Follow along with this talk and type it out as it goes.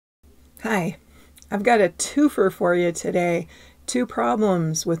Hi, I've got a twofer for you today. Two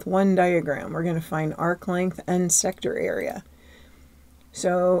problems with one diagram. We're going to find arc length and sector area.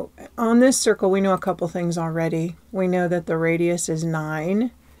 So on this circle, we know a couple things already. We know that the radius is 9.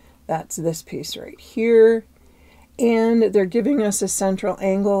 That's this piece right here. And they're giving us a central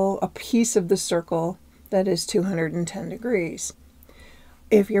angle, a piece of the circle that is 210 degrees.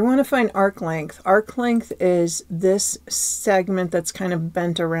 If you want to find arc length is this segment that's kind of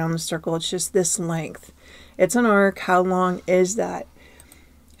bent around the circle. It's just this length. It's an arc. How long is that?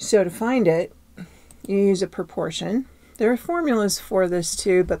 So to find it, you use a proportion. There are formulas for this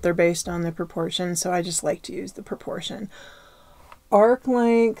too, but they're based on the proportion, so I just like to use the proportion. Arc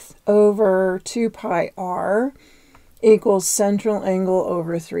length over 2 pi r equals central angle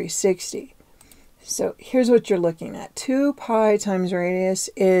over 360. So here's what you're looking at. 2 pi times radius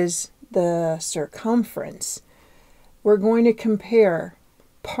is the circumference. We're going to compare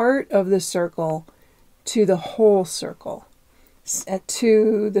part of the circle to the whole circle,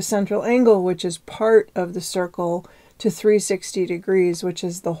 to the central angle, which is part of the circle, to 360 degrees, which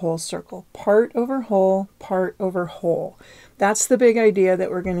is the whole circle. Part over whole, part over whole. That's the big idea that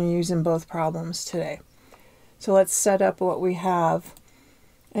we're going to use in both problems today. So let's set up what we have.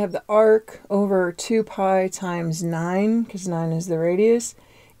 I have the arc over 2 pi times 9, because 9 is the radius,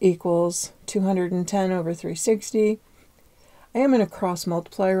 equals 210 over 360. I am going to cross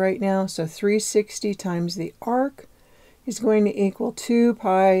multiply right now, so 360 times the arc is going to equal 2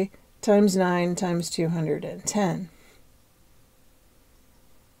 pi times 9 times 210.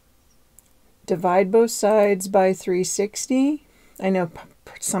 Divide both sides by 360. I know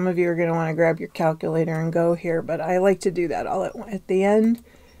some of you are going to want to grab your calculator and go here, but I like to do that all at the end.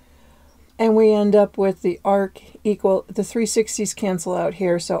 And we end up with the arc equal, the 360s cancel out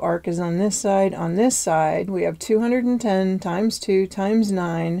here, so arc is on this side. On this side, we have 210 times 2 times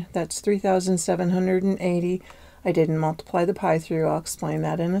 9. That's 3,780. I didn't multiply the pi through. I'll explain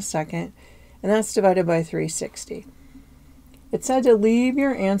that in a second. And that's divided by 360. It said to leave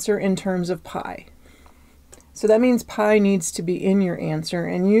your answer in terms of pi. So that means pi needs to be in your answer,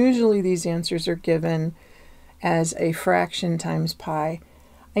 and usually these answers are given as a fraction times pi.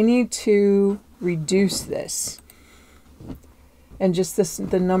 I need to reduce this. And just this,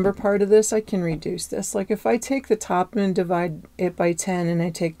 the number part of this, I can reduce this. Like if I take the top and divide it by 10, and I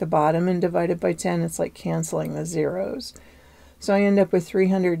take the bottom and divide it by 10, it's like canceling the zeros. So I end up with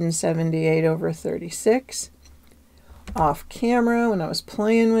 378 over 36. Off camera, when I was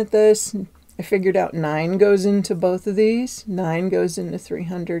playing with this, I figured out 9 goes into both of these. 9 goes into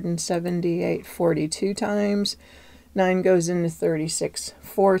 378 42 times. 9 goes into 36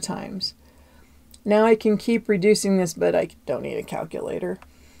 4 times. Now I can keep reducing this, but I don't need a calculator.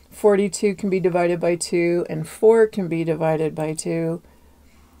 42 can be divided by 2, and 4 can be divided by 2.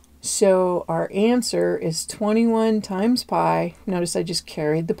 So our answer is 21 times pi. Notice I just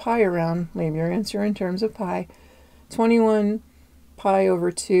carried the pi around. Leave your answer in terms of pi. 21 pi over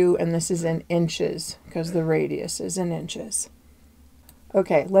 2, and this is in inches because the radius is in inches.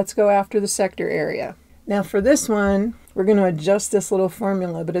 Okay, let's go after the sector area. Now for this one, we're going to adjust this little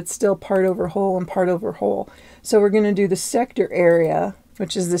formula, but it's still part over whole and part over whole. So we're going to do the sector area,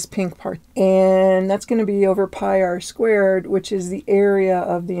 which is this pink part, and that's going to be over pi r squared, which is the area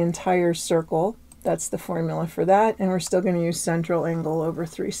of the entire circle. That's the formula for that, and we're still going to use central angle over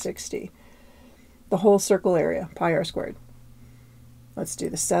 360. The whole circle area, pi r squared. Let's do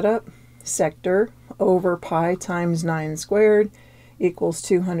the setup. Sector over pi times 9 squared equals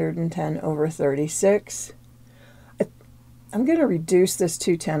 210 over 36. I'm going to reduce this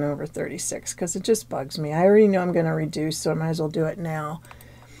 210 over 36 because it just bugs me. I already know I'm going to reduce, so I might as well do it now.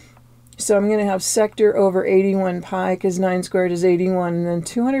 So I'm going to have sector over 81 pi because 9 squared is 81, and then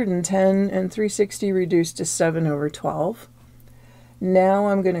 210 and 360 reduced to 7 over 12. Now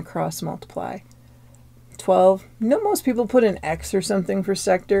I'm going to cross multiply. 12. Most people put an X or something for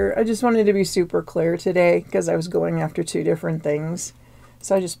sector. I just wanted to be super clear today because I was going after two different things.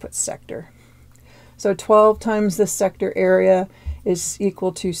 So I just put sector. So 12 times the sector area is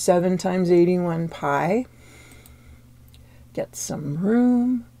equal to 7 times 81 pi. Get some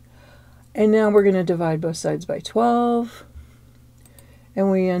room. And now we're going to divide both sides by 12.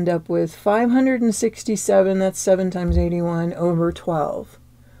 And we end up with 567, that's 7 times 81, over 12.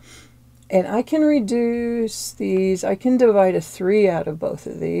 And I can reduce these. I can divide a 3 out of both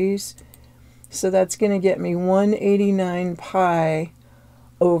of these. So that's going to get me 189 pi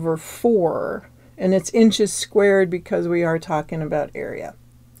over 4. And it's inches squared because we are talking about area.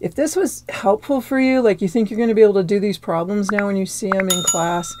 If this was helpful for you, like you think you're going to be able to do these problems now when you see them in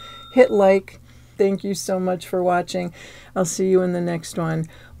class, hit like. Thank you so much for watching. I'll see you in the next one.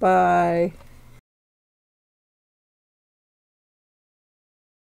 Bye.